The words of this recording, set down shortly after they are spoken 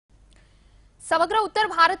સમગ્ર ઉત્તર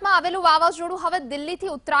ભારતમાં આવેલું વાવાઝોડું હવે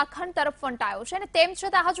દિલ્હીથી ઉત્તરાખંડ તરફ ફંટાયું છે અને તેમ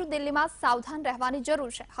છતાં હજુ દિલ્હીમાં સાવધાન રહેવાની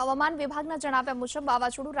જરૂર છે। હવામાન વિભાગના જણાવ્યા મુજબ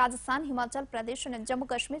વાવાઝોડું રાજસ્થાન, હિમાચલ પ્રદેશ અને જમ્મુ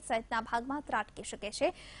કાશ્મીર સહિતના ભાગમાં ત્રાટકી શકે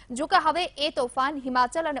છે। જો કે હવે એ તોફાન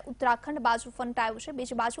હિમાચલ અને ઉત્તરાખંડ બાજુ ફંટાયું છે।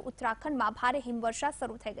 બીજી બાજુ ઉત્તરાખંડમાં ભારે હિમવર્ષા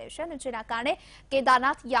શરૂ થઈ ગઈ છે અને જેના કારણે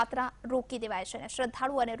કેદારનાથ યાત્રા રોકી દેવાઈ છે અને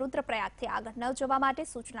શ્રદ્ધાળુ અને રુદ્રપ્રયાગથી આગળ ન જવા માટે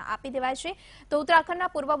સૂચના આપી દેવાઈ છે। તો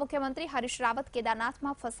ઉત્તરાખંડના પૂર્વ મુખ્યમંત્રી હરીશ રાવત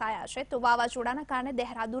કેદારનાથમાં ફસાયા છે। તો વાવાઝોડાના કારણે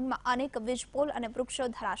દેહરાદૂનમાં અનેક વીજપોલ અને વૃક્ષો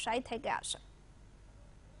ધરાશાયી થઈ ગયા છે।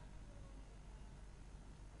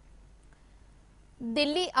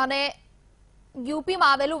 દિલ્હી અને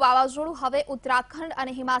યુપીમાં આવેલું વાવાઝોડું હવે ઉત્તરાખંડ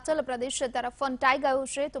અને હિમાચલ પ્રદેશ તરફ ફંટાઈ ગયું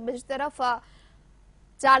છે। તો બીજી તરફ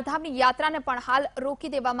ચારધામની યાત્રાને પણ હાલ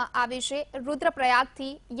રોકી દેવામાં આવી છે।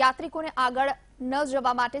 રુદ્રપ્રયાગથી યાત્રિકોને આગળ ન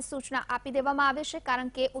જવા માટે સૂચના આપી દેવામાં આવી છે,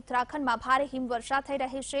 કારણ કે ઉત્તરાખંડમાં ભારે હિમવર્ષા થઈ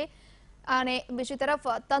રહી છે અને બીજી તરફ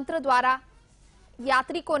તંત્ર દ્વારા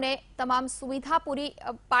યાત્રિકોને તમામ સુવિધા પૂરી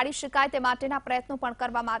પાડી શકાય તે માટેના પ્રયત્નો પણ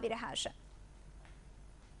કરવામાં આવી રહ્યા છે।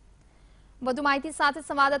 વધુ માહિતી સાથે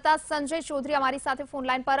સંવાદદાતા સંજય ચૌધરી અમારી સાથે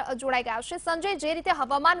ફોનલાઈન પર જોડાઈ ગયા છે। સંજય, જે રીતે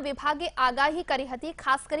હવામાન વિભાગે આગાહી કરી હતી,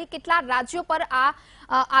 ખાસ કરી કેટલા રાજ્યો પર આ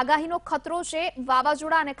આગાહીનો ખતરો છે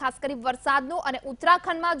વાવાઝોડા અને ખાસ કરી વરસાદનો, અને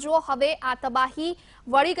ઉત્તરાખંડમાં જો હવે આ તબાહી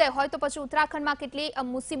વળી ગઈ હોય તો પછી ઉત્તરાખંડમાં કેટલી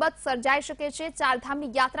મુસીબત સર્જાઈ શકે છે,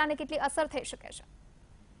 ચારધામની યાત્રાને કેટલી અસર થઈ શકે છે?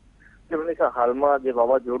 હાલમાં જે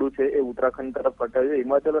વાવાઝોડું છે એ ઉત્તરાખંડ તરફ ફંટાયું છે।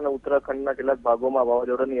 હિમાચલ અને ઉત્તરાખંડના કેટલાક ભાગોમાં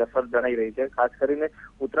વાવાઝોડાની અસર જણાઈ રહી છે। ખાસ કરીને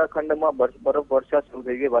ઉત્તરાખંડમાં બરફ વર્ષા શરૂ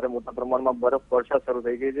થઈ ગઈ, ભારે મોટા પ્રમાણમાં બરફ વર્ષા શરૂ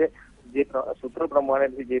થઈ ગઈ છે। જે સૂત્રો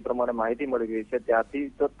પ્રમાણેથી જે પ્રમાણે માહિતી મળી ગઈ છે ત્યાંથી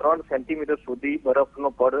તો 3 સેન્ટીમીટર સુધી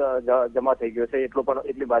બરફનો પડ જમા થઈ ગયો છે।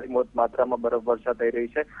 એટલી ભારે માત્રામાં બરફ વર્ષા થઈ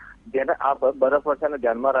રહી છે, જેને આ બરફ વર્ષાને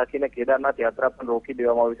ધ્યાનમાં રાખીને કેદારનાથ યાત્રા પણ રોકી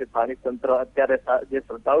દેવામાં આવી છે। સ્થાનિક તંત્ર અત્યારે જે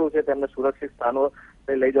શ્રદ્ધાળુ છે તેમને સુરક્ષિત સ્થાનો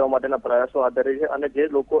લઈ જવા માટેના પ્રયાસો હાથ ધરી છે અને જે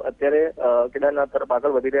લોકો અત્યારે કેદારનાથ તરફ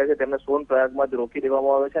આગળ વધી રહ્યા છે તેમને સોનપ્રયાગમાં જ રોકી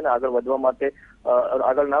દેવામાં આવે છે અને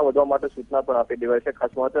આગળ ના વધવા માટે સૂચના પણ આપી દેવાય છે।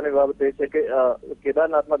 ખાસ મહત્વની બાબત એ છે કે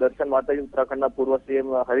કેદારનાથમાં દર્શન માટે ઉત્તરાખંડના પૂર્વ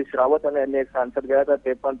સીએમ હરીશ રાવત અને અન્ય એક સાંસદ ગયા હતા,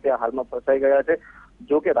 તે પણ ત્યાં હાલમાં ફસાઈ ગયા છે।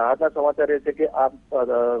 જો કે રાહતના સમાચાર એ છે કે આ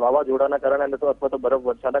વાવાઝોડાના કારણે અથવા તો બરફ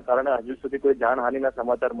વર્ષાના કારણે હજુ સુધી કોઈ જાનહાનિના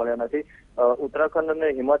સમાચાર મળ્યા નથી। ઉત્તરાખંડ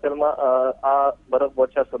અને હિમાચલમાં આ બરફ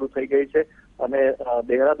વર્ષા શરૂ થઈ ગઈ છે અને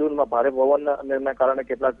દેહરાદૂનમાં ભારે પવનના કારણે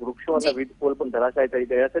કેટલાક વૃક્ષો અને વીજ પોલ પણ ધરાશાયી થઈ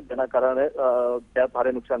ગયા છે, જેના કારણે ત્યાં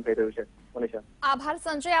ભારે નુકસાન થઈ રહ્યું છે। મનીષા, આભાર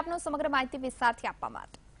સંજય આપનો સમગ્ર માહિતી વિસ્તારથી આપવા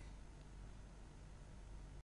માટે।